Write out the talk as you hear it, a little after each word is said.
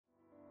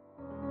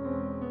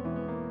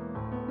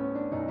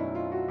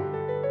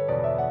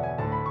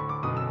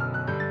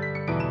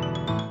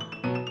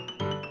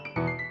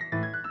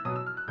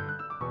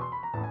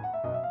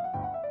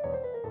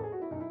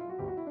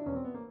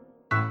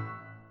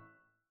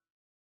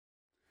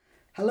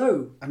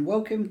Hello and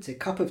welcome to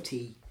Cup of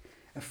Tea,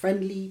 a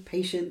friendly,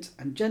 patient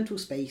and gentle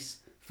space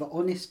for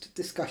honest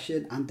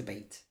discussion and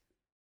debate.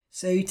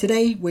 So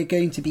today we're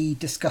going to be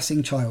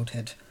discussing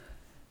childhood.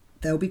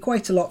 There'll be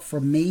quite a lot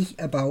from me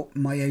about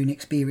my own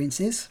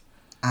experiences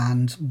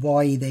and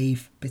why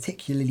they've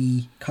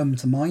particularly come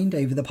to mind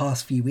over the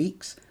past few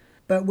weeks,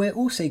 but we're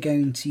also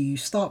going to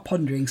start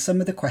pondering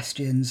some of the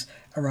questions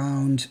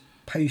around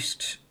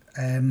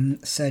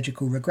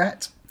post-surgical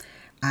regret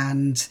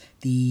and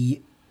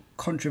the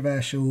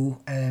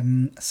controversial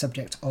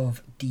subject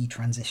of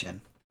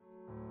detransition.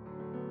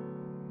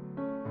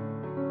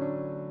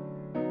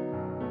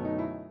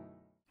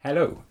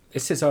 Hello,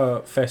 this is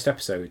our first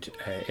episode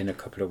in a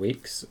couple of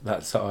weeks.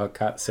 That's our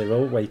cat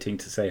Cyril waiting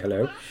to say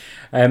hello.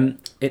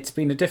 It's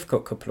been a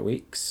difficult couple of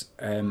weeks,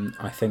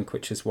 I think,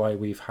 which is why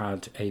we've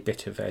had a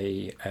bit of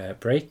a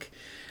break,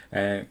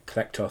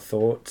 collect our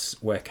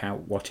thoughts, work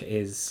out what it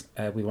is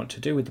we want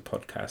to do with the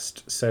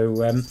podcast.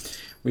 So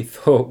we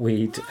thought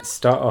we'd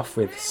start off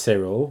with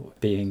Cyril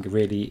being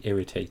really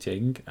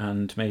irritating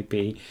and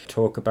maybe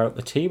talk about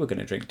the tea we're going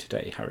to drink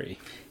today, Harry.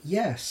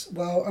 Yes,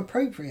 well,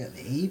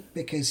 appropriately,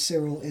 because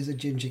Cyril is a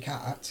ginger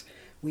cat,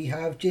 we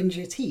have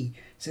ginger tea.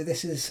 So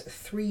this is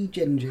 3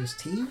 Gingers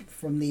tea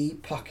from the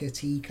Pucker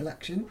Tea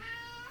collection.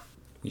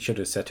 We should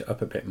have set it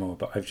up a bit more,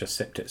 but I've just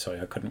sipped it, so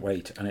I couldn't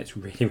wait, and it's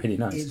really, really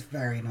nice. It's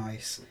very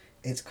nice.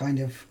 It's kind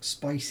of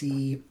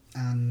spicy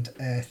and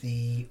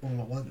earthy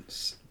all at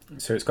once.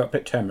 So it's got a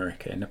bit of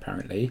turmeric in,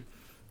 apparently,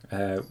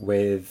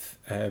 with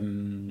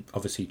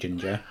obviously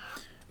ginger.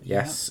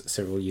 Yes, yeah.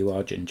 Cyril, you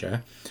are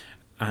ginger.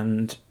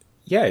 And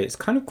yeah, it's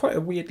kind of quite a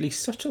weirdly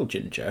subtle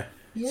ginger.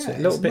 Yeah, it's a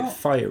little bit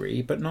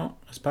fiery, but not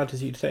as bad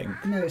as you'd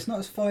think. No, it's not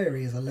as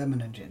fiery as a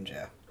lemon and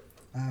ginger.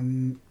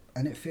 And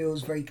it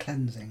feels very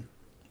cleansing.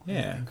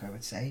 Yeah. I think I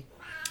would say.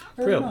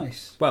 Very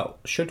nice. Well,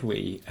 should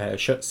we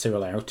shut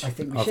Cyril out of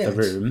should. the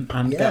room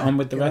and get on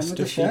with the rest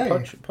of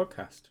the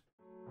podcast?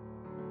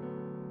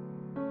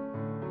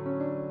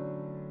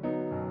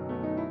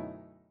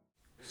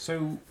 So,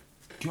 do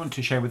you want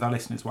to share with our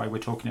listeners why we're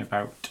talking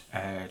about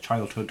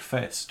childhood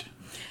first?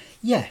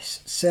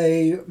 Yes.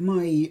 So,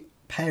 my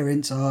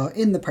parents are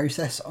in the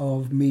process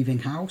of moving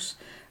house,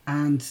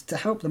 and to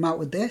help them out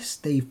with this,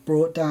 they've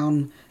brought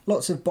down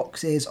lots of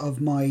boxes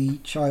of my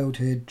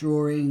childhood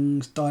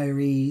drawings,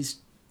 diaries,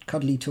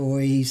 cuddly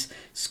toys,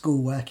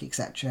 schoolwork,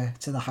 etc.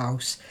 to the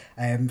house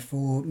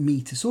for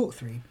me to sort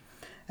through.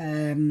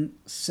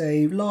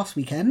 So last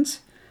weekend,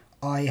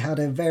 I had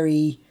a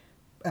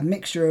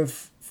mixture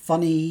of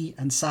funny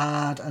and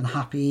sad and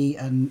happy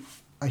and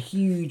a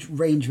huge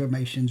range of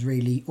emotions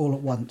really all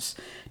at once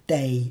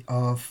day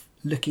of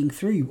looking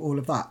through all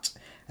of that.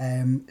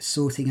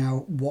 Sorting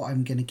out what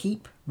I'm going to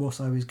keep,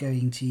 what I was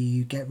going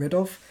to get rid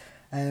of,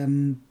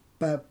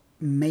 but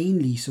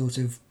mainly sort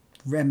of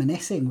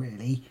reminiscing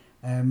really,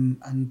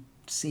 and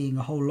seeing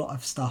a whole lot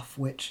of stuff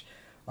which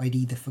I'd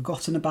either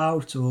forgotten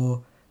about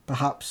or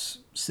perhaps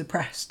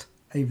suppressed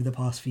over the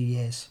past few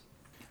years.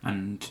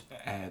 And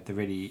the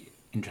really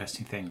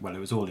interesting thing, well, it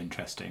was all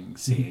interesting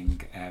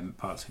seeing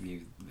parts of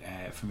you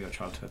from your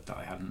childhood that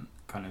I hadn't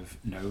kind of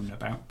known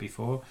about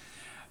before.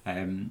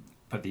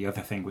 But the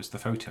other thing was the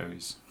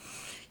photos.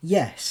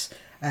 Yes.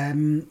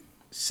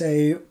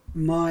 So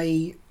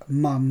my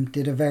mum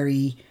did a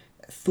very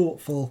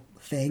thoughtful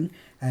thing.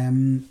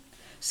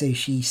 So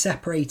she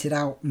separated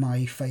out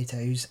my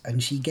photos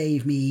and she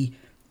gave me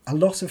a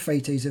lot of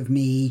photos of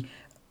me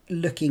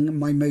looking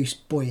my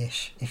most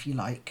boyish, if you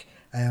like,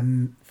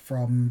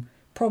 from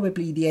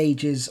probably the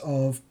ages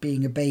of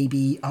being a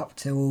baby up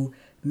till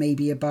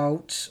maybe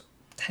about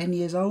 10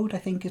 years old, I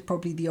think is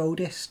probably the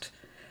oldest.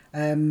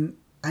 And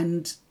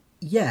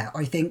yeah,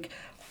 I think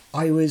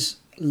I was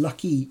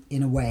lucky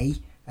in a way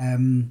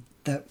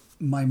that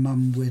my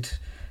mum would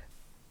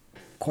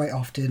quite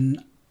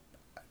often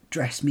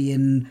dress me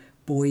in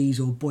boys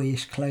or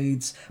boyish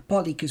clothes,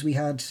 partly because we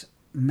had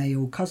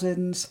male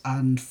cousins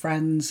and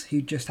friends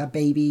who just had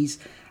babies,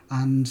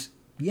 and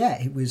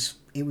yeah, it was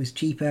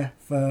cheaper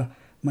for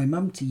my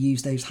mum to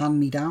use those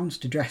hand-me-downs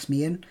to dress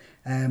me in.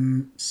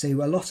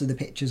 So a lot of the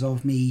pictures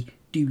of me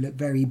do look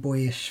very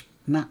boyish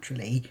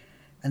naturally.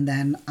 And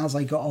then as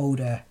I got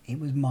older, it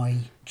was my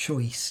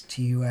choice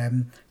to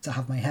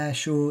have my hair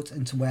short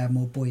and to wear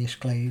more boyish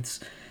clothes,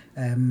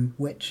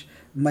 which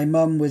my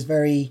mum was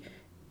very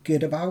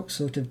good about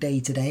sort of day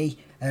to day.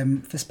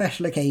 For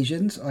special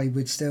occasions, I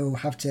would still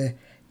have to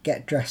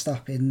get dressed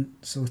up in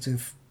sort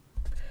of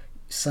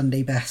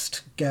Sunday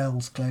best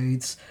girls'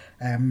 clothes,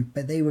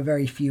 but they were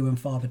very few and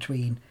far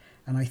between.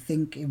 And I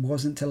think it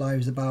wasn't till I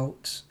was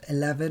about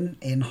 11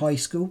 in high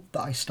school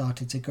that I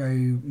started to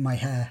grow my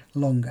hair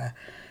longer.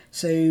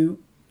 So,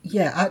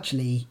 yeah,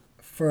 actually,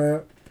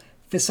 for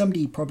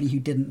somebody probably who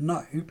didn't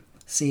know,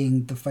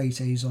 seeing the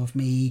photos of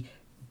me,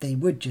 they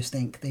would just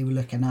think they were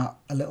looking at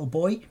a little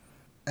boy.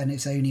 And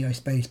it's only, I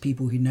suppose,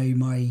 people who know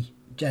my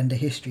gender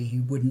history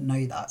who wouldn't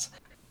know that.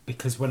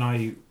 Because when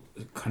I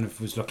kind of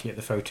was looking at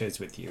the photos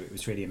with you, it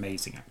was really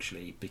amazing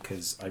actually,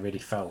 because I really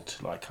felt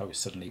like I was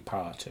suddenly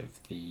part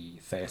of the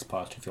first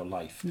part of your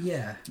life.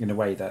 Yeah. In a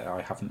way that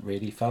I haven't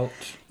really felt.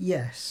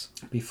 Yes.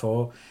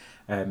 Before.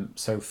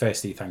 So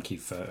firstly, thank you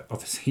for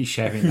obviously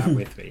sharing that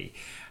with me.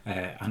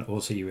 And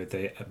also you were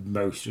the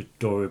most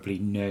adorably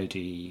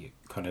nerdy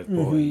kind of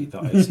boy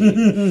that I've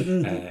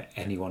seen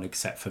anyone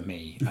except for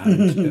me.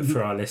 And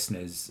for our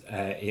listeners,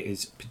 it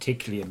is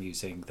particularly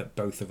amusing that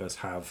both of us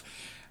have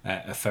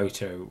a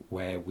photo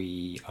where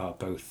we are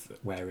both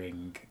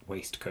wearing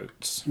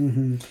waistcoats.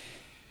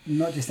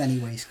 Not just any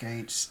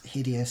waistcoats,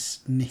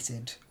 hideous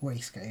knitted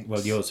waistcoats. Well,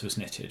 yours was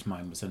knitted,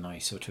 mine was a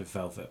nice sort of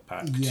velvet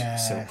backed,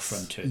 silk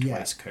fronted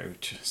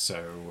waistcoat.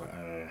 So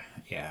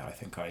I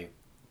think I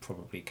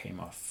probably came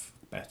off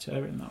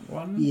better in that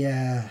one.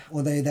 Yeah,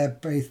 although they're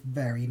both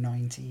very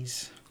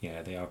 90s.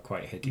 Yeah, they are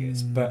quite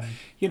hideous. But,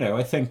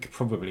 I think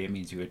probably it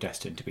means we were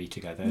destined to be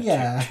together.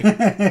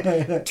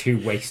 Yeah.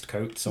 Two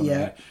waistcoats on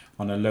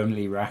a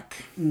lonely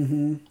rack.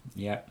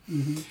 Yeah.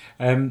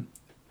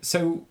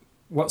 So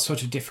what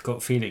sort of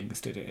difficult feelings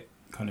did it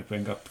kind of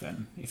bring up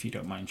then, if you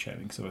don't mind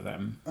sharing some of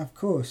them? Of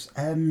course.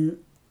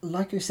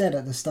 Like I said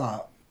at the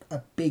start,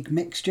 a big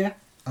mixture,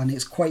 and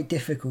it's quite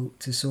difficult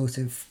to sort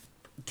of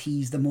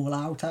tease them all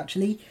out,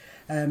 actually.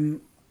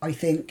 I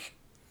think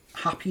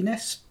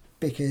happiness,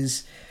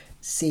 because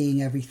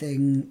seeing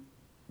everything,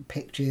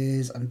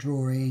 pictures and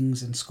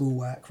drawings and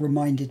schoolwork,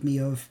 reminded me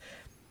of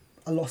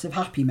a lot of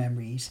happy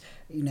memories.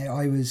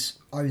 I was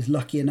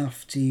lucky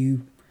enough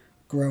to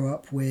grow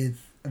up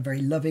with a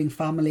very loving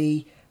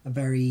family, a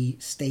very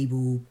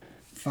stable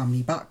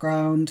family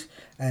background,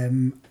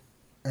 a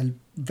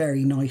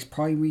very nice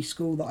primary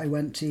school that I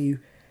went to,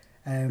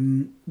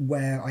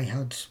 where I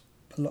had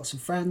lots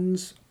of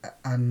friends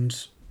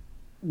and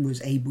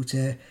was able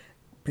to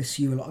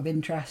pursue a lot of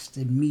interest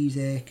in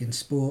music and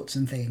sports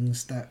and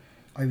things that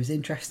I was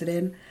interested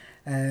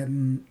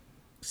in.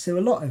 So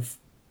a lot of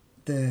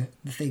the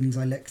things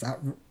I looked at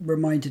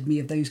reminded me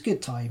of those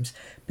good times,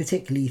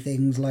 particularly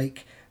things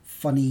like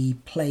funny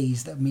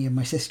plays that me and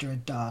my sister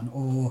had done,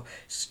 or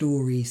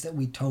stories that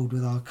we'd told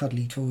with our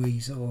cuddly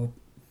toys or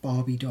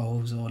Barbie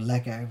dolls or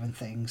Lego and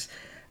things.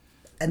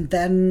 And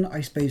then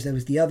I suppose there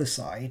was the other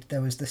side.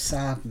 There was the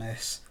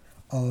sadness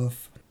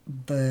of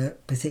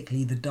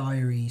particularly the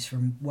diaries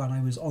from when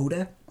I was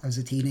older, as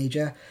a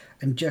teenager,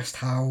 and just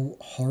how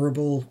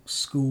horrible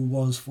school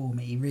was for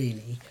me,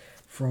 really,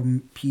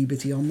 from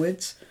puberty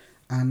onwards,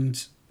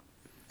 and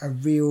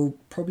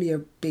probably a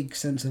big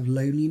sense of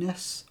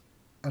loneliness.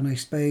 And I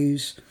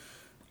suppose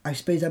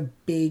a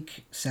big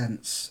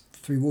sense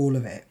through all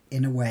of it,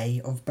 in a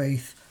way, of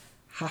both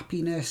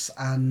happiness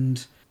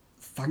and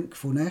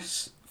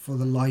thankfulness for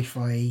the life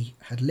I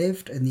had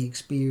lived and the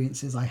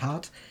experiences I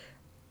had,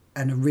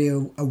 and a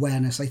real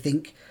awareness. I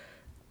think,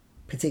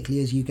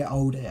 particularly as you get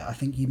older, I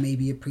think you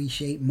maybe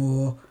appreciate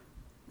more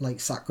like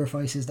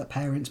sacrifices that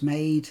parents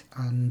made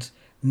and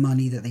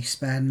money that they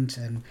spent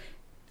and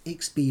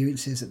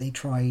experiences that they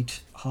tried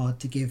hard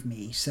to give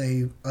me.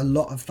 So a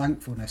lot of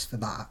thankfulness for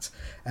that,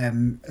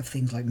 of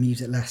things like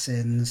music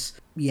lessons,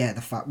 the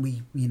fact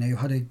we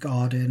had a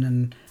garden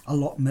and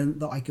allotment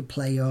that I could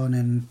play on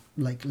and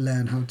like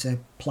learn how to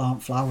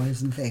plant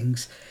flowers and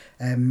things.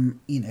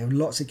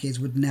 Lots of kids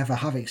would never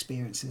have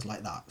experiences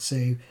like that,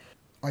 so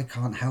I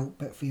can't help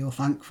but feel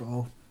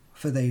thankful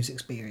for those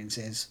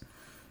experiences.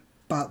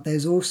 But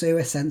there's also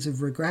a sense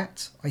of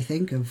regret, I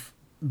think, of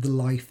the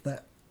life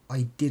that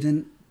I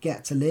didn't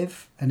get to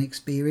live and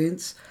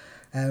experience,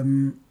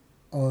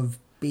 of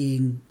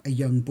being a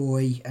young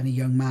boy and a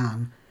young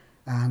man,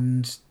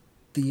 and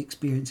the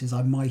experiences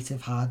I might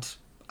have had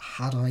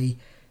I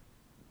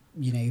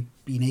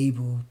been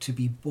able to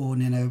be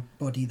born in a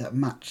body that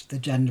matched the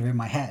gender in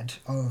my head,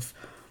 of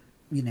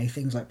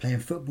things like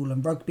playing football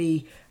and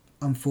rugby.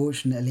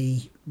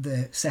 Unfortunately,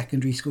 the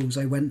secondary schools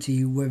I went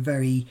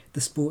to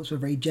the sports were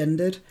very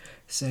gendered,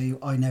 so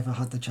I never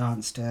had the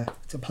chance to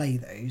play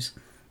those.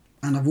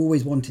 And I've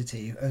always wanted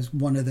to, as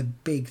one of the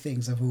big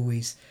things I've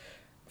always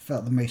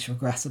felt the most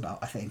regret about,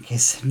 I think,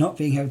 is not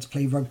being able to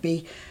play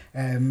rugby,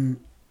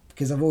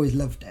 because I've always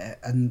loved it,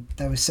 and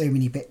there were so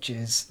many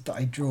pictures that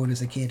I'd drawn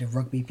as a kid of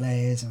rugby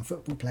players and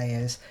football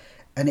players,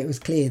 and it was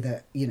clear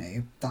that,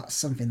 that's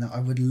something that I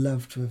would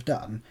love to have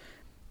done.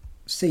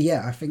 So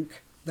I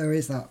think there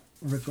is that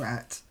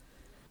regret,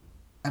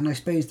 and I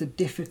suppose the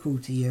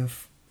difficulty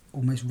of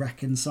almost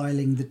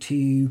reconciling the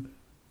two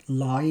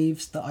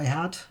lives that I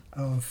had,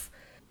 of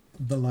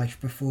the life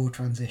before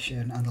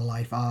transition and the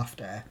life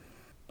after.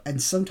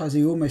 And sometimes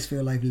I almost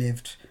feel I've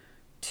lived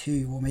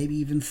 2 or maybe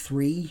even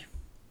 3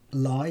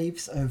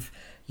 lives of,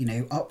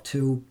 up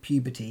to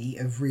puberty,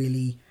 of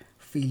really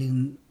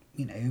feeling,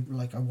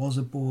 like I was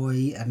a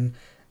boy and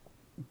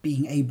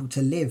being able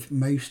to live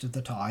most of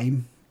the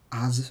time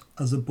as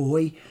a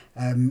boy,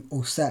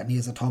 or certainly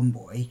as a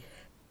tomboy,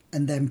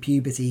 and then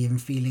puberty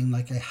and feeling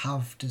like I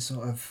have to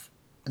sort of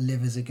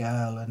live as a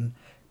girl and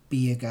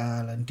be a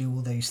girl and do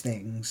all those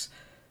things.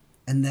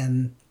 And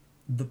then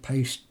the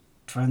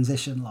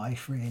post-transition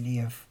life, really,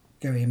 of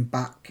going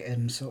back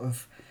and sort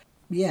of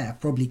yeah,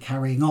 probably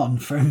carrying on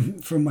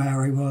from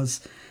where I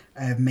was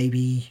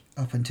maybe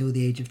up until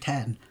the age of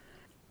 10.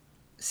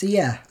 So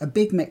yeah, a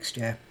big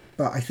mixture,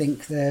 but I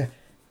think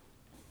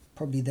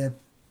probably the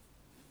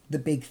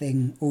big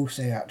thing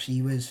also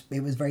actually was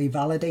it was very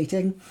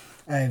validating,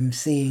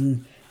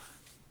 seeing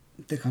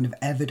the kind of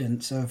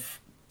evidence of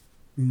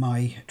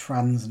my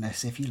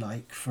transness, if you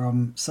like,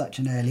 from such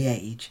an early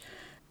age,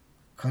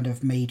 kind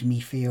of made me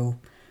feel,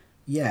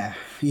 yeah,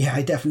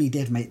 I definitely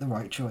did make the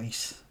right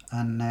choice.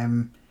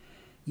 And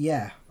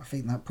yeah, I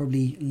think that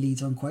probably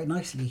leads on quite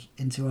nicely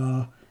into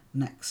our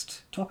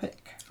next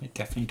topic. It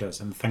definitely does,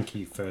 and thank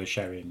you for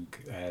sharing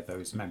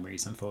those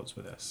memories and thoughts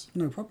with us.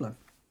 No problem.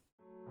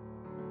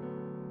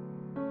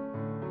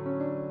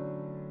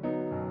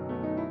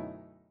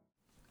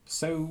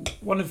 So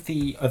one of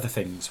the other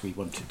things we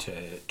wanted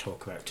to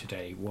talk about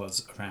today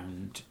was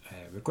around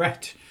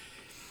regret.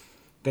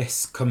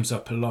 This comes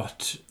up a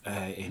lot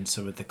in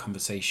some of the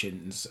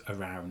conversations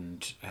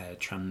around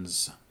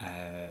trans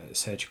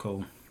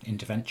surgical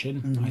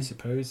intervention, I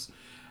suppose.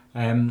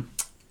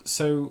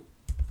 So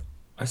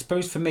I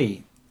suppose for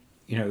me,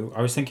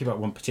 I was thinking about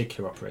one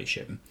particular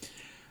operation,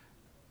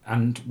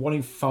 and 1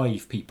 in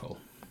 5 people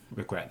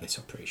regret this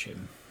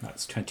operation.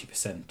 That's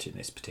 20% in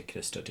this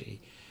particular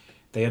study.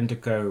 They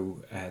undergo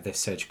this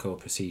surgical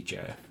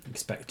procedure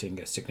expecting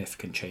a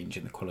significant change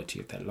in the quality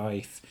of their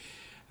life,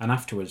 and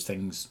afterwards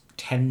things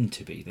tend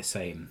to be the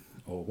same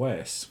or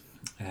worse,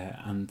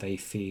 and they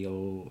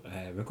feel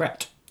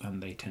regret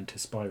and they tend to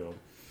spiral.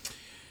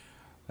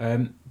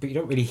 But you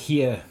don't really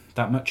hear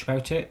that much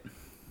about it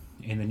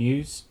in the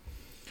news.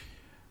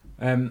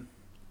 And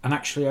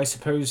actually, I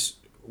suppose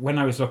when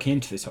I was looking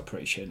into this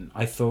operation,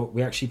 I thought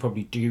we actually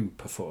probably do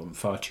perform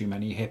far too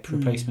many hip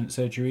replacement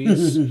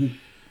surgeries.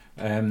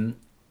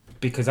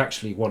 Because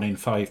actually 1 in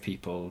 5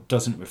 people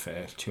doesn't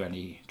refer to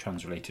any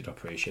trans-related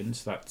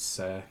operations. That's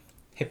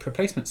hip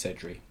replacement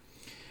surgery.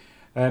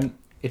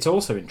 It's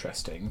also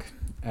interesting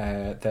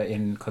that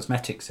in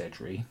cosmetic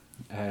surgery,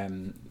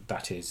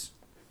 that is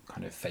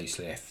kind of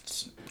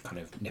facelifts, kind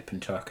of nip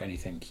and tuck,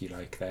 anything you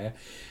like there,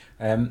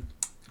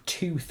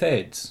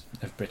 2/3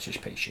 of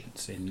British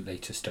patients in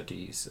later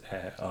studies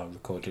are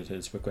recorded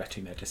as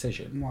regretting their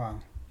decision. Wow.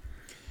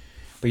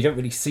 But you don't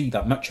really see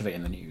that much of it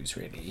in the news,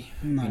 really.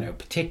 No.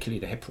 Particularly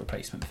the hip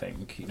replacement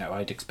thing.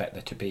 I'd expect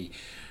there to be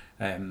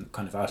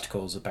kind of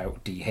articles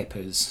about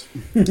de-hippers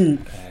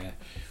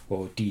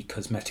or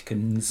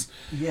de-cosmeticans.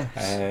 Yes.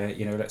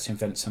 Let's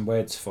invent some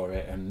words for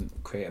it and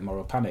create a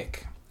moral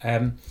panic.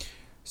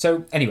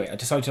 So anyway, I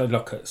decided to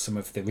look at some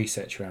of the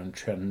research around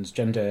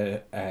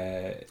transgender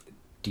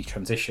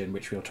detransition,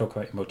 which we'll talk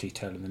about in more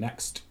detail in the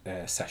next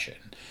session,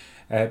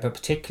 but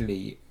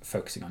particularly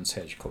focusing on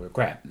surgical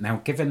regret. Now,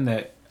 given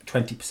that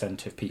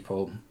 20% of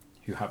people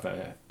who have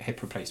a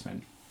hip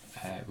replacement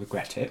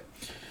regret it,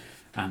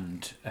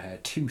 and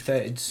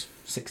 2/3,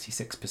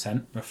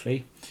 66%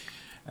 roughly,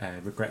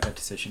 regret their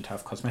decision to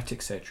have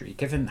cosmetic surgery.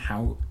 Given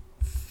how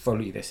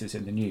fully this is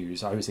in the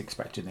news, I was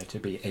expecting there to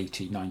be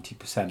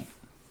 80-90%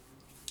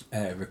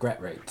 regret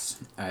rates.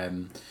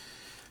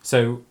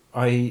 So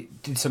I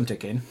did some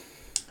digging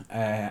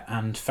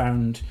and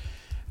found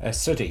a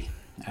study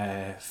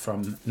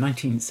from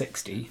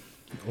 1960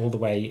 all the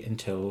way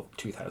until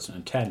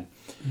 2010,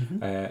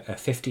 a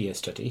 50-year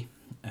study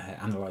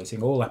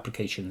analysing all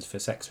applications for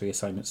sex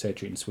reassignment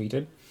surgery in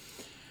Sweden,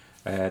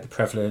 the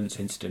prevalence,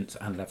 incidence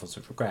and levels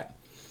of regret.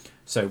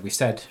 So we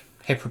said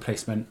hip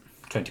replacement,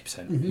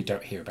 20%, you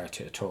don't hear about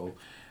it at all.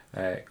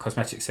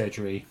 Cosmetic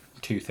surgery,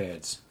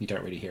 2/3, you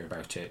don't really hear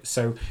about it.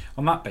 So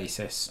on that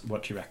basis,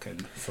 what do you reckon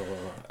for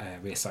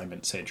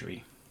reassignment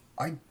surgery?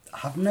 I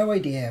have no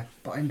idea,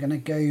 but I'm going to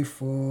go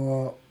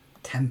for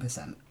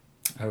 10%.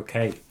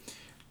 Okay.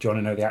 Do you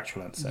want to know the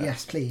actual answer?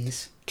 Yes,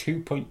 please.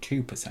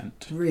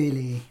 2.2%.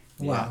 Really?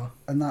 Wow.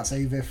 Yeah. And that's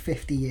over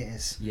 50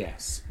 years.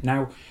 Yes.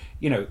 Now,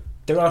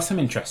 there are some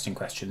interesting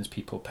questions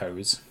people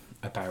pose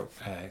about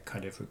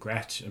kind of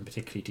regret and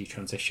particularly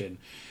detransition.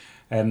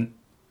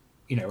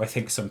 I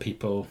think some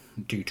people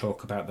do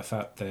talk about the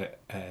fact that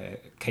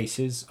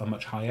cases are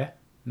much higher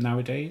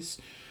nowadays.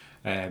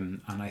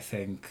 And I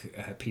think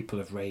people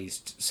have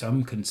raised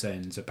some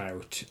concerns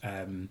about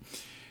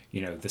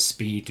the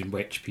speed in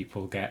which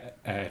people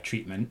get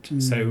treatment.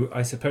 So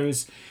I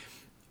suppose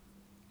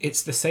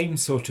it's the same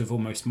sort of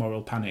almost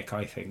moral panic,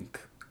 I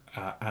think,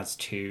 as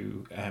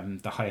to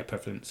the higher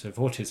prevalence of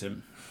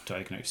autism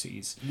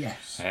diagnoses.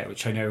 Yes.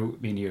 Which I know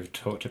me and you have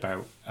talked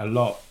about a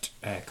lot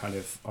kind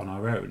of on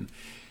our own.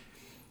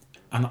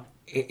 And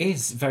it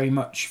is very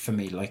much for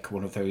me like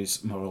one of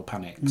those moral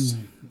panics.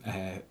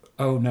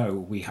 Oh no,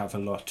 we have a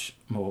lot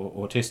more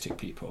autistic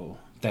people,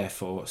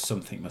 therefore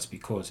something must be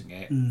causing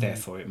it,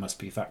 therefore it must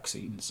be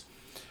vaccines.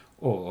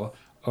 Or,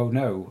 oh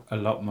no, a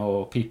lot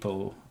more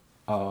people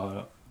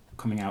are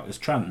coming out as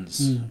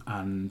trans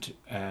and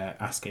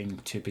asking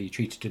to be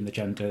treated in the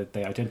gender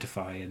they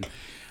identify and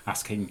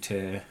asking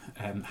to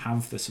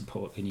have the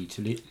support they need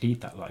to lead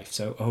that life.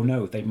 So, oh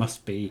no, they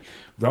must be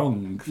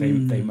wrong,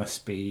 they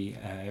must be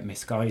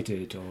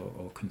misguided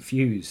or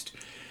confused.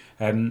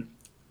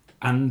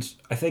 And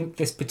I think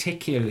this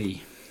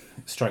particularly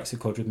strikes a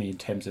chord with me in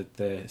terms of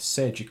the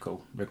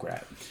surgical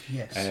regret.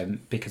 Yes.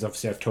 Because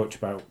obviously I've talked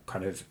about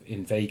kind of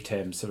in vague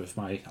terms some of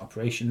my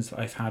operations that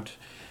I've had.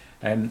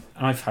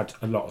 I've had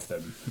a lot of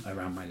them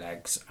around my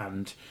legs,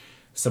 and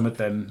some of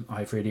them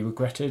I've really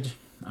regretted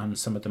and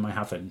some of them I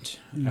haven't.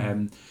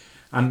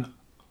 And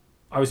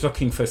I was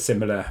looking for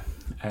similar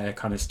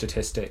kind of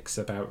statistics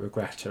about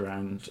regret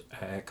around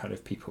kind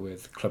of people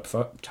with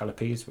clubfoot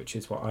talipes, which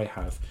is what I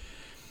have.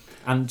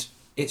 And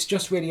it's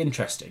just really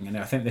interesting, and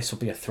I think this will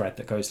be a thread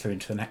that goes through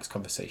into the next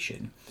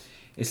conversation,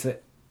 is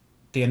that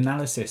the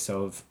analysis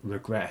of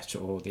regret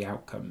or the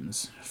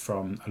outcomes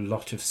from a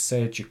lot of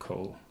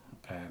surgical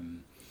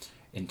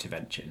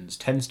interventions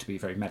tends to be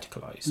very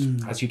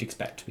medicalised, as you'd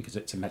expect, because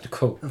it's a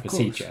medical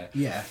procedure. Course.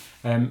 Yeah.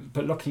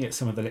 But looking at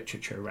some of the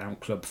literature around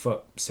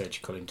clubfoot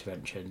surgical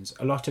interventions,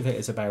 a lot of it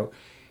is about,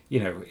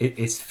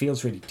 it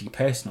feels really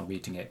depersonal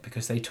reading it,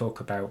 because they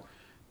talk about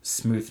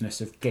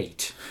smoothness of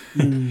gait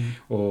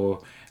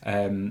or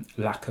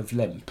lack of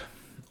limp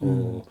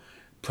or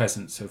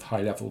presence of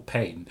high level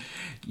pain,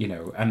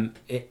 and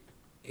it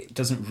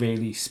doesn't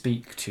really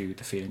speak to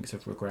the feelings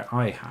of regret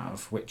I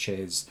have, which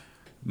is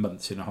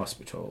months in a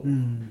hospital,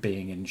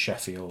 being in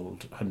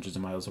Sheffield, hundreds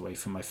of miles away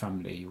from my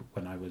family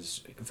when I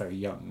was very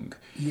young.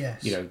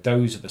 Yes.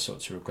 Those are the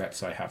sorts of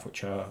regrets I have,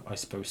 which are, I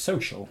suppose,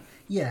 social.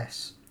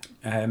 Yes.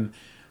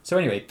 So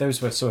anyway,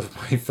 those were sort of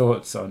my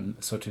thoughts on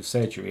sort of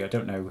surgery. I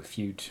don't know if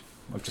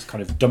I've just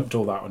kind of dumped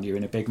all that on you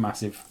in a big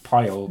massive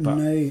pile. But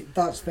No,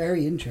 that's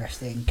very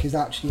interesting, because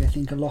actually I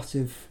think a lot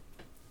of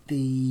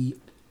the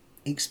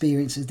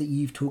experiences that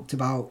you've talked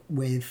about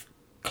with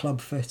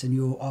clubfoot and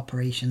your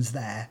operations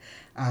there,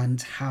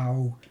 and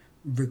how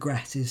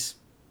regret is,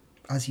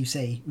 as you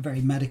say,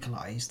 very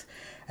medicalised,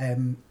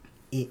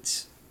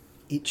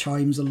 it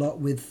chimes a lot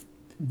with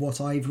what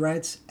I've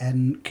read,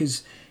 and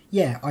because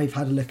I've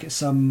had a look at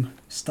some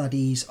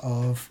studies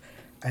of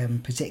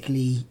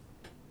particularly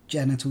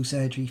genital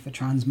surgery for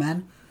trans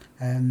men,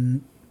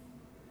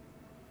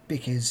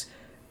 because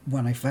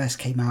when I first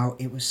came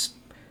out it was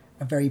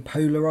a very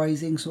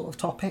polarising sort of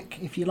topic,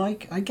 if you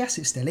like. I guess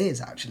it still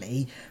is,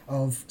 actually,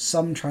 of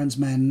some trans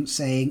men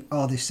saying,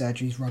 oh, this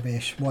surgery's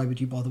rubbish, why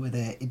would you bother with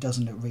it, it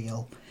doesn't look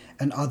real,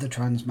 and other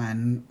trans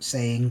men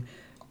saying,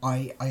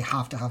 I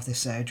have to have this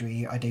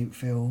surgery, I don't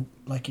feel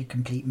like a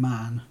complete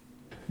man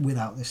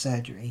without this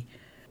surgery.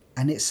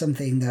 And it's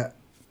something that,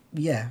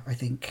 I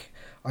think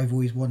I've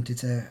always wanted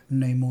to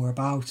know more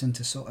about, and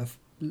to sort of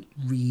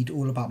read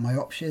all about my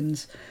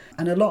options.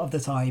 And a lot of the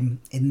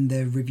time in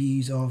the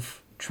reviews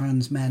of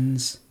trans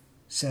men's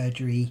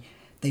surgery,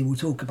 they will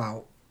talk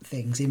about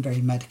things in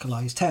very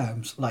medicalised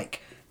terms,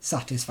 like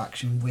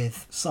satisfaction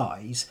with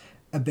size,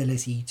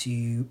 ability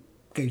to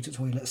go to the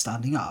toilet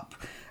standing up,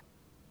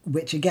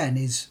 which again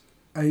is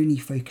only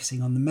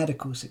focusing on the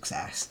medical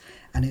success,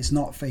 and it's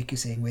not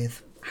focusing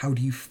with how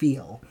do you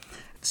feel.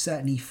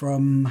 Certainly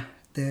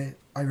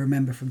I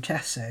remember from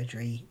chest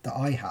surgery that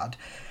I had,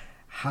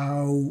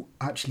 how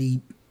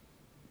actually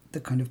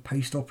the kind of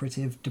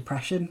post-operative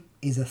depression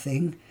is a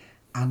thing,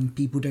 and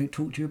people don't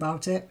talk to you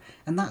about it,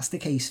 and that's the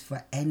case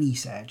for any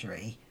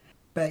surgery.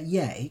 But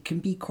it can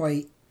be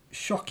quite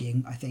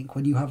shocking, I think,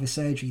 when you have a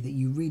surgery that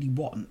you really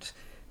want,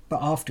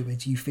 but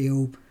afterwards you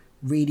feel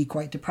really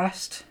quite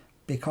depressed,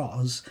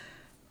 because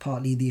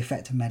partly the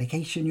effect of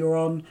medication you're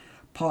on,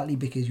 partly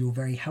because you're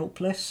very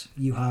helpless.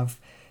 You have,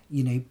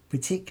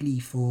 particularly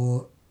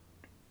for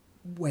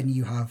when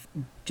you have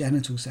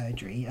genital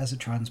surgery as a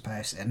trans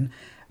person,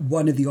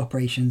 one of the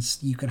operations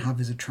you can have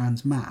as a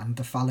trans man,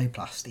 the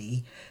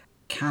phalloplasty,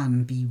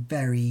 can be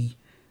very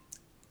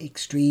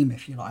extreme,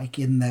 if you like,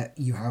 in that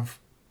you have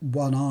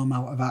one arm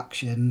out of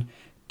action,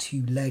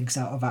 two legs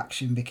out of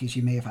action, because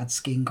you may have had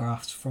skin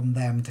grafts from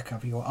them to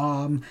cover your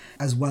arm,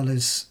 as well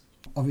as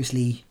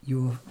obviously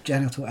your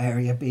genital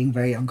area being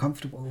very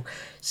uncomfortable.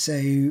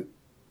 So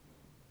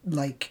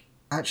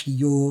actually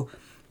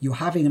you're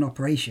having an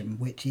operation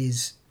which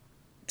is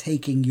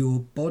taking your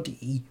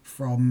body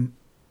from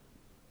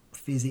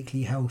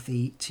physically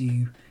healthy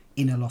to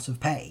in a lot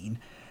of pain,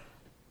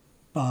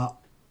 but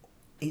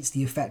it's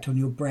the effect on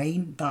your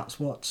brain that's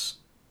what's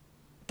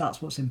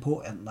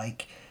important.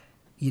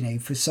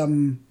 For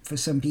some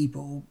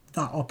people,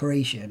 that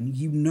operation,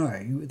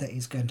 that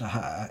it's going to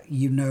hurt,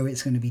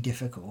 it's going to be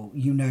difficult,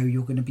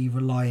 you're going to be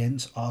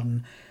reliant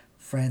on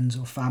friends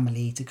or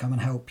family to come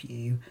and help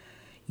you,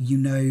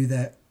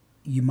 that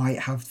you might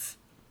have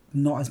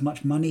not as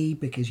much money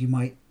because you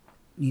might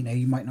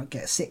not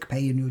get sick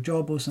pay in your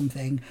job or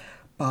something,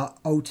 but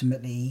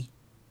ultimately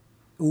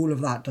all of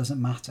that doesn't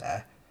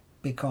matter,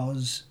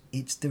 because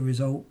it's the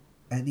result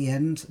at the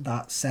end,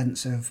 that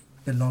sense of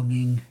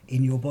belonging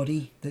in your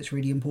body, that's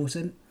really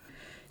important.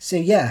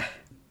 So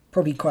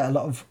probably quite a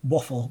lot of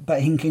waffle,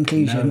 but in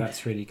conclusion, no,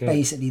 that's really good.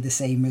 Basically the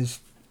same as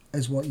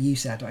what you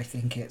said. I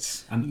think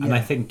it's and I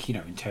think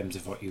in terms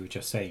of what you were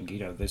just saying,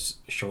 there's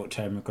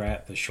short-term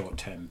regret, there's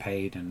short-term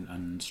pain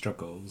and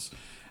struggles,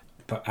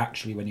 but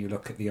actually when you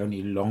look at the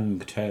only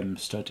long-term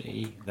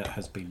study that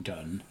has been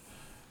done,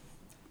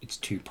 it's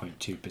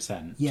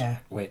 2.2%. Yeah.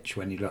 Which,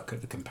 when you look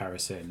at the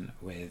comparison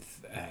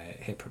with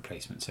hip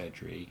replacement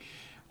surgery,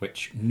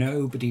 which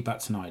nobody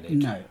bats an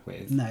eyelid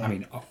with. No. I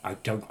mean,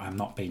 I'm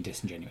not being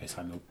disingenuous.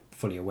 I'm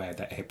fully aware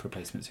that hip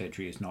replacement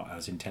surgery is not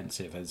as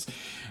intensive as,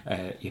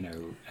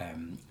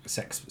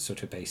 sex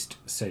sort of based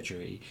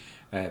surgery.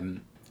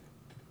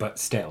 But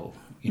still,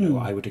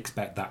 I would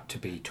expect that to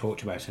be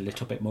talked about a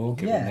little bit more,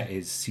 given that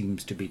it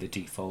seems to be the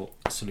default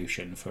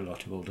solution for a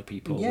lot of older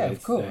people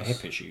with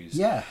hip issues.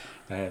 Yeah.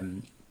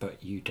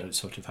 But you don't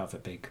sort of have a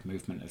big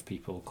movement of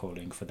people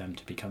calling for them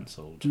to be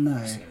cancelled.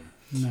 No. So.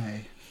 No.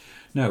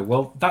 No,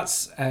 well,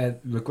 that's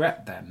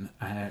regret then.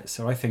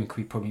 So I think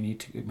we probably need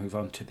to move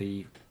on to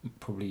the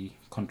probably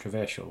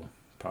controversial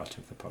part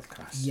of the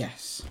podcast.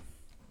 Yes.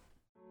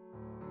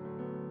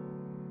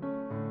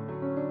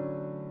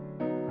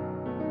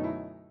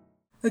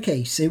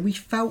 Okay, so we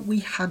felt we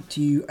had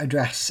to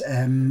address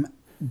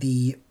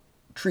the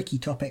tricky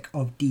topic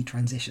of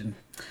detransition.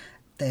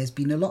 There's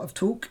been a lot of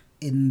talk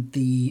in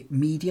the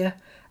media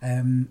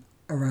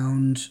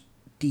around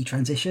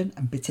detransition,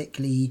 and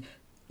particularly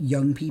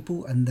young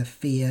people and the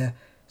fear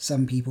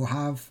some people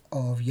have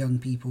of young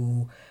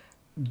people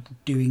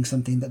doing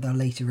something that they'll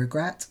later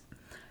regret.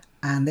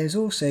 And there's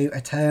also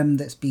a term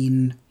that's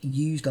been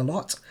used a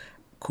lot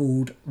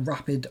called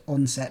rapid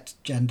onset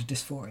gender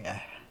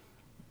dysphoria.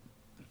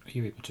 Are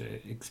you able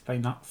to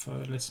explain that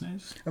for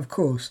listeners? Of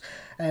course.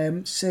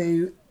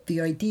 So the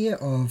idea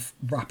of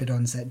rapid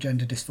onset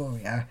gender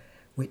dysphoria,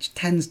 which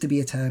tends to be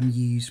a term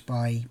used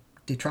by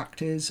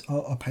detractors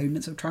or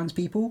opponents of trans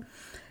people,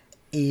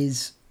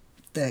 is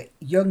that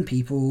young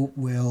people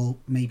will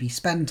maybe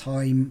spend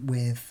time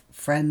with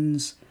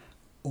friends,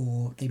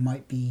 or they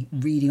might be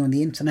reading on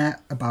the internet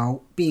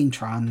about being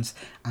trans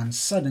and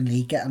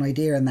suddenly get an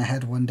idea in their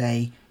head one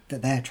day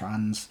that they're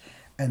trans,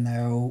 and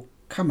they'll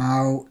come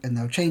out and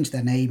they'll change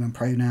their name and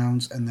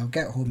pronouns and they'll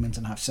get hormones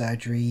and have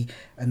surgery,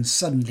 and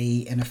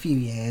suddenly in a few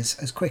years,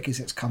 as quick as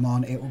it's come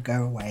on, it will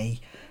go away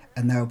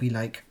and they'll be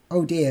like,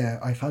 oh dear,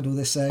 I've had all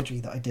this surgery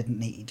that I didn't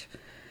need.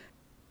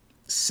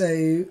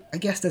 So I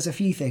guess there's a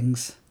few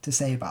things to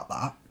say about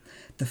that.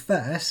 The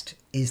first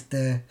is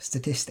the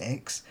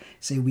statistics.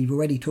 So we've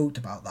already talked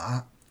about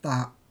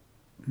that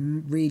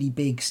really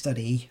big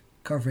study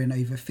covering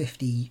over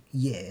 50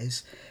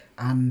 years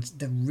and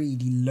the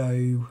really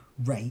low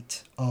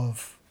rate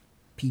of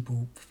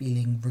people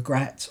feeling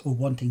regret or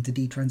wanting to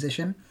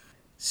detransition.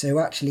 So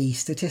actually,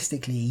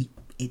 statistically,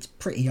 it's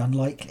pretty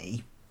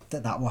unlikely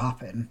that will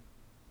happen.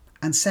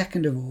 And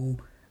second of all,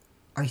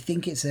 I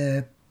think it's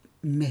a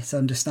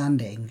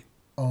misunderstanding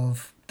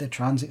of the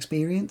trans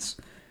experience.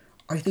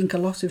 I think a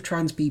lot of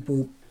trans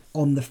people,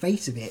 on the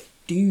face of it,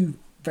 do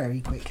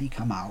very quickly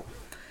come out.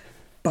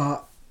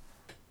 But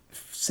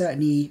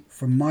certainly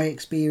from my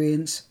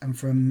experience and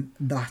from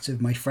that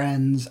of my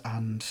friends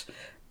and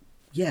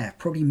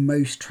probably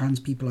most trans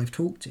people I've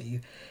talked to,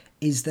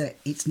 is that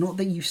it's not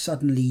that you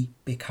suddenly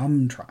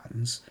become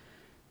trans,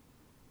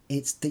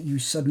 it's that you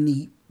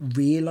suddenly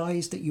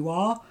realise that you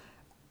are.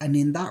 And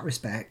in that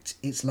respect,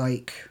 it's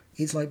like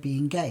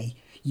being gay.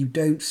 You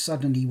don't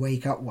suddenly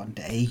wake up one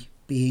day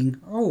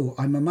being, oh,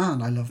 I'm a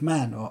man, I love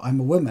men, or I'm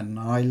a woman,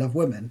 I love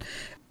women.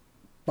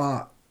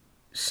 But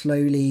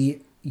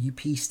slowly you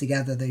piece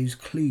together those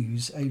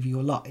clues over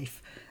your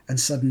life and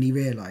suddenly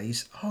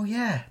realise, oh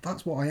yeah,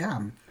 that's what I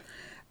am.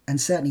 And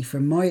certainly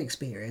from my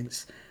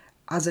experience,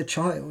 as a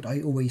child,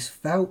 I always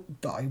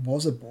felt that I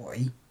was a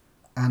boy,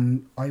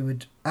 and I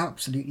would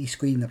absolutely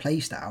scream the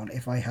place down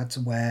if I had to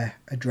wear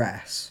a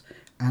dress.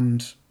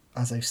 And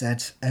as I've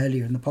said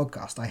earlier in the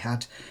podcast, I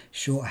had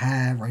short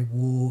hair, I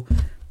wore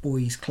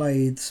boys'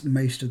 clothes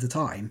most of the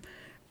time,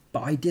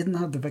 but I didn't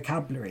have the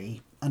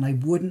vocabulary, and I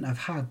wouldn't have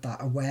had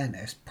that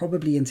awareness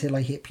probably until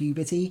I hit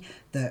puberty,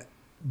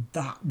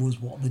 that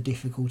was what the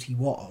difficulty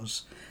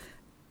was.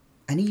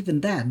 And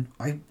even then,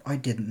 I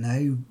didn't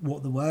know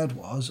what the word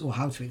was or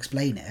how to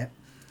explain it.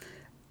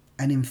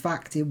 And in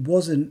fact, it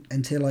wasn't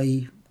until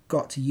I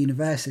got to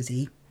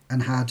university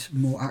and had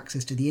more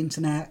access to the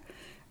internet,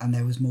 and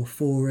there was more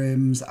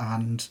forums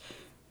and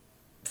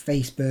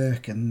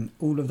Facebook and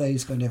all of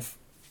those kind of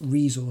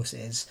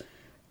resources,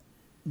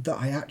 that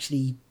I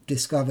actually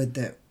discovered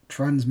that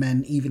trans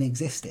men even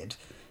existed.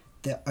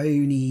 The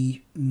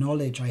only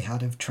knowledge I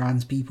had of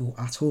trans people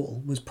at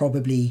all was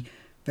probably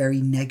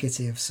very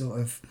negative, sort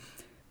of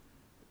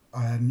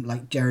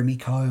like Jeremy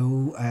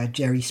Kyle,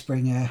 Jerry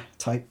Springer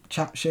type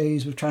chat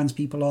shows with trans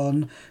people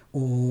on,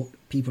 or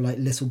people like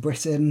Little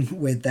Britain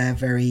with their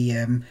very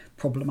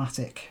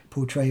problematic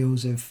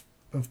portrayals of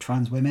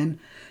trans women.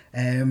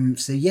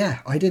 So yeah,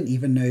 I didn't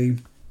even know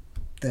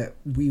that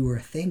we were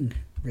a thing,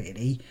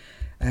 really.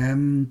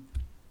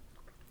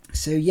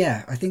 So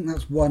yeah, I think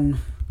that's one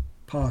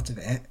part of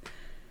it.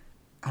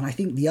 And I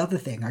think the other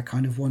thing I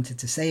kind of wanted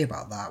to say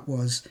about that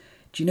was,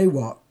 do you know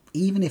what?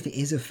 Even if it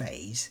is a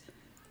phase,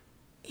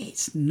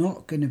 it's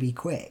not going to be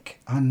quick.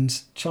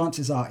 And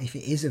chances are, if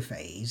it is a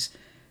phase,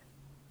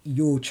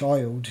 your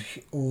child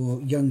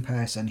or young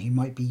person who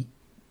might be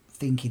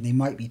thinking they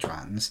might be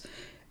trans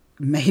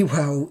may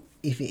well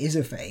if it is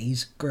a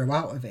phase, grow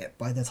out of it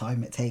by the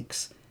time it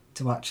takes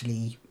to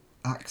actually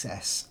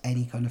access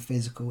any kind of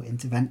physical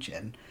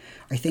intervention.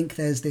 I think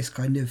there's this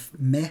kind of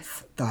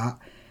myth that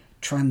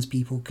trans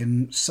people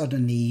can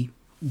suddenly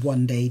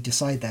one day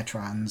decide they're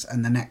trans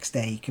and the next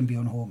day can be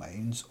on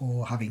hormones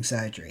or having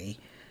surgery.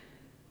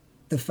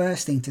 The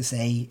first thing to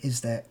say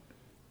is that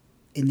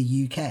in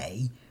the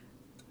UK,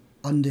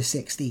 under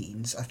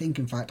 16s, I think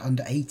in fact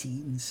under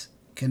 18s,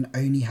 can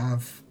only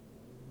have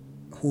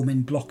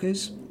hormone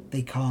blockers.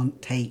 They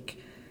can't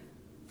take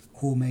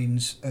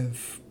hormones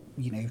of,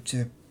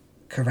 to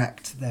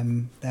correct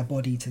their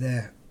body to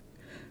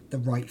the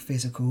right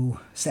physical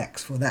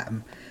sex for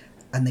them,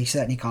 and they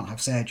certainly can't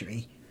have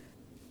surgery.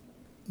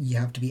 You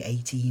have to be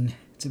 18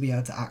 to be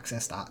able to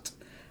access that,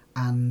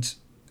 and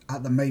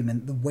at the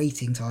moment the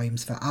waiting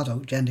times for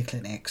adult gender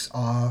clinics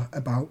are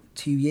about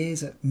 2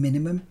 years at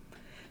minimum,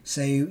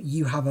 so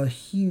you have a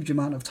huge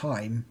amount of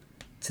time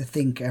to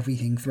think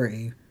everything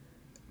through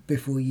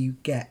before you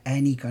get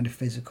any kind of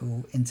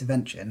physical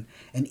intervention.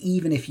 And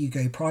even if you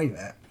go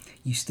private,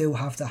 you still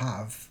have to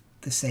have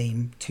the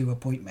same 2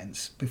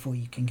 appointments before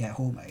you can get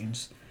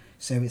hormones,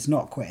 so it's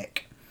not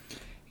quick.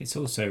 It's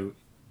also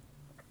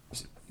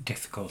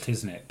difficult,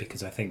 isn't it?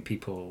 Because I think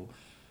people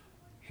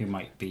who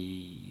might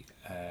be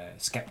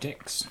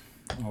skeptics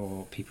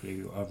or people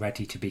who are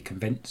ready to be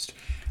convinced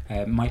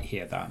might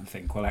hear that and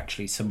think, well,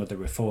 actually some of the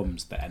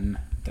reforms then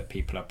that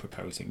people are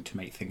proposing to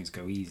make things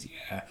go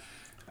easier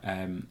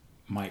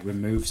might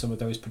remove some of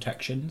those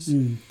protections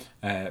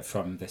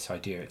from this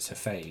idea it's a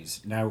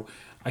phase. Now,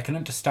 I can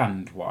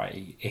understand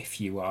why, if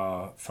you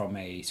are from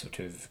a sort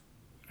of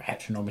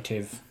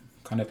heteronormative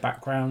kind of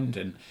background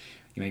and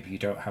maybe you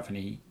don't have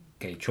any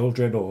gay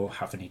children or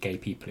have any gay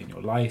people in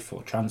your life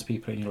or trans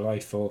people in your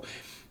life, or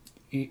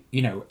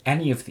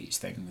any of these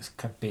things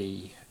could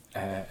be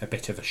a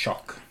bit of a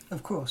shock.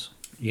 Of course.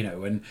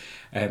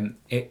 And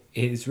it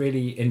is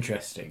really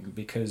interesting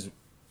because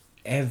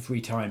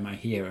every time I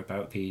hear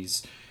about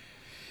these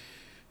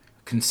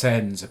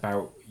concerns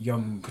about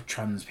young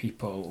trans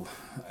people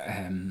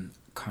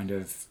kind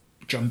of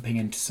jumping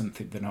into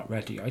something they're not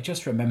ready, I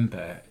just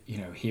remember,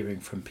 hearing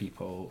from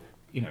people,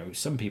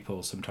 some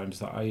people sometimes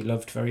that I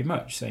loved very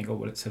much saying, oh,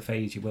 well, it's a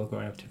phase, you will go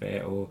out of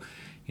it, or,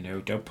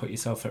 don't put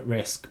yourself at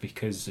risk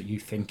because you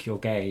think you're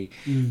gay,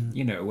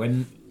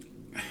 and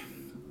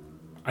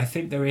I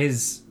think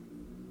this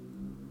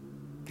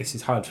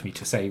is hard for me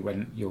to say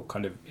when you're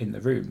kind of in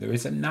the room, there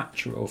is a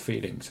natural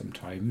feeling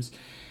sometimes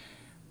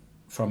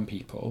from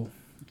people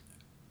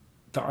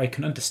that I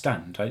can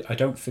understand. I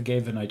don't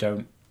forgive and I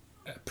don't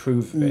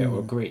approve of it or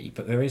agree,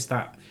 but there is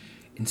that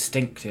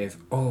instinctive,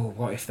 oh,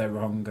 what if they're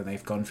wrong and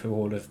they've gone through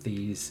all of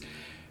these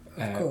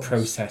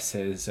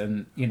processes,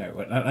 and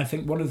and I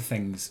think one of the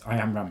things, I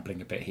am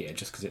rambling a bit here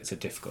just because it's a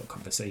difficult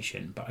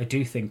conversation, but I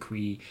do think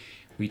we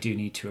do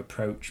need to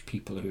approach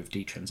people who have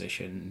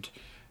detransitioned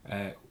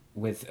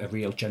with a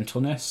real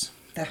gentleness.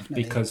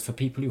 Definitely. Because for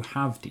people who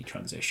have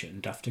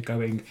detransitioned after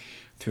going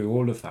through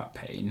all of that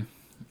pain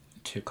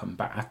to come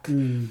back,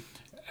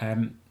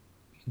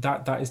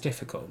 that is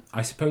difficult.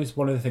 I suppose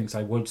one of the things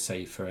I would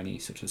say for any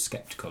sort of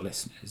sceptical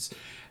listeners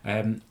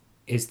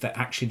is that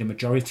actually the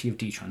majority of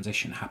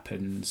detransition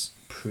happens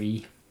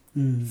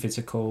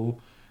pre-physical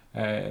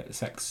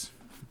sex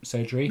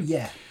surgery.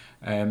 Yeah.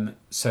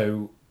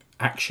 So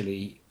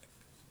actually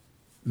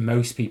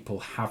most people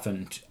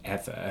haven't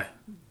ever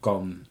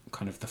gone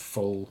kind of the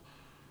full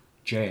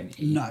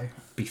journey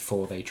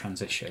before they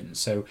transition.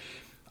 So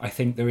I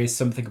think there is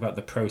something about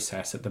the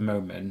process at the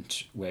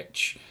moment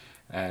which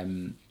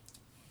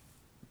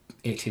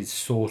it is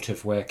sort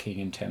of working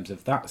in terms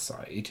of that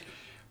side,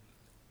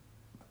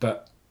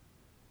 but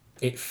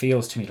it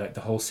feels to me like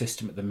the whole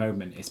system at the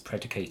moment is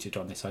predicated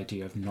on this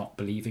idea of not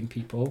believing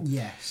people.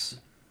 Yes.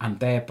 And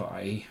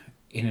thereby,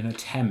 in an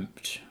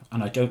attempt,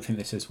 and I don't think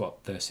this is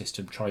what the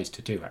system tries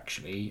to do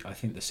actually, I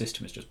think the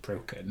system is just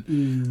broken,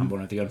 and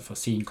one of the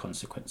unforeseen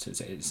consequences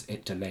is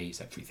it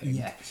delays everything.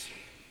 Yes.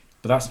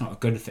 But that's not a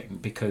good thing,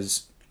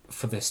 because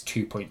for this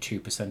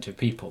 2.2% of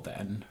people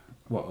then,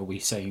 what are we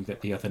saying, that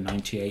the other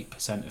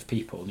 98% of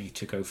people need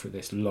to go through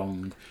this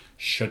long,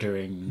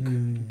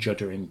 shuddering,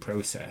 juddering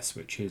process,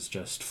 which is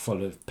just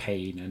full of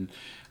pain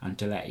and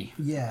delay?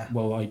 Yeah.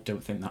 Well, I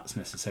don't think that's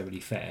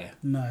necessarily fair.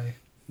 No.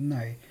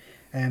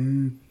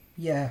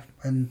 Yeah,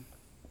 and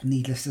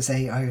needless to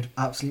say, I would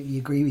absolutely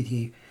agree with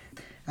you.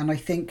 And I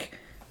think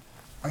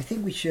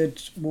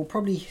we'll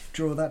probably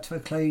draw that to a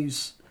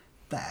close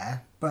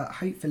there, but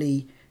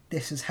hopefully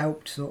this has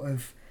helped sort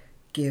of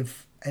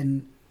give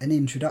an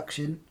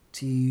introduction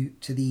to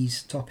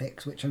these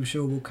topics, which I'm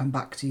sure we'll come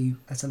back to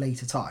at a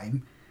later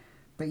time.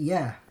 But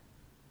yeah,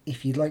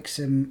 if you'd like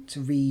to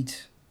read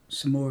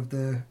some more of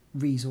the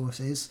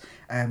resources,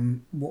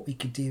 what we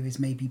could do is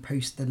maybe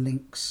post the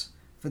links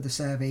for the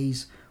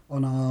surveys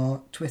on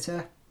our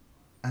Twitter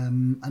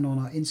and on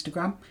our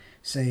Instagram.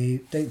 So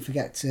don't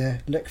forget to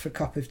look for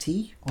Cup of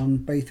Tea on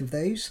both of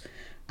those.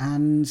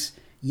 And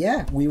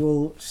yeah, we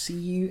will see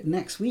you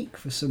next week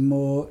for some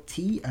more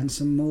tea and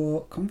some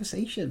more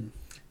conversation.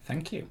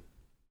 Thank you.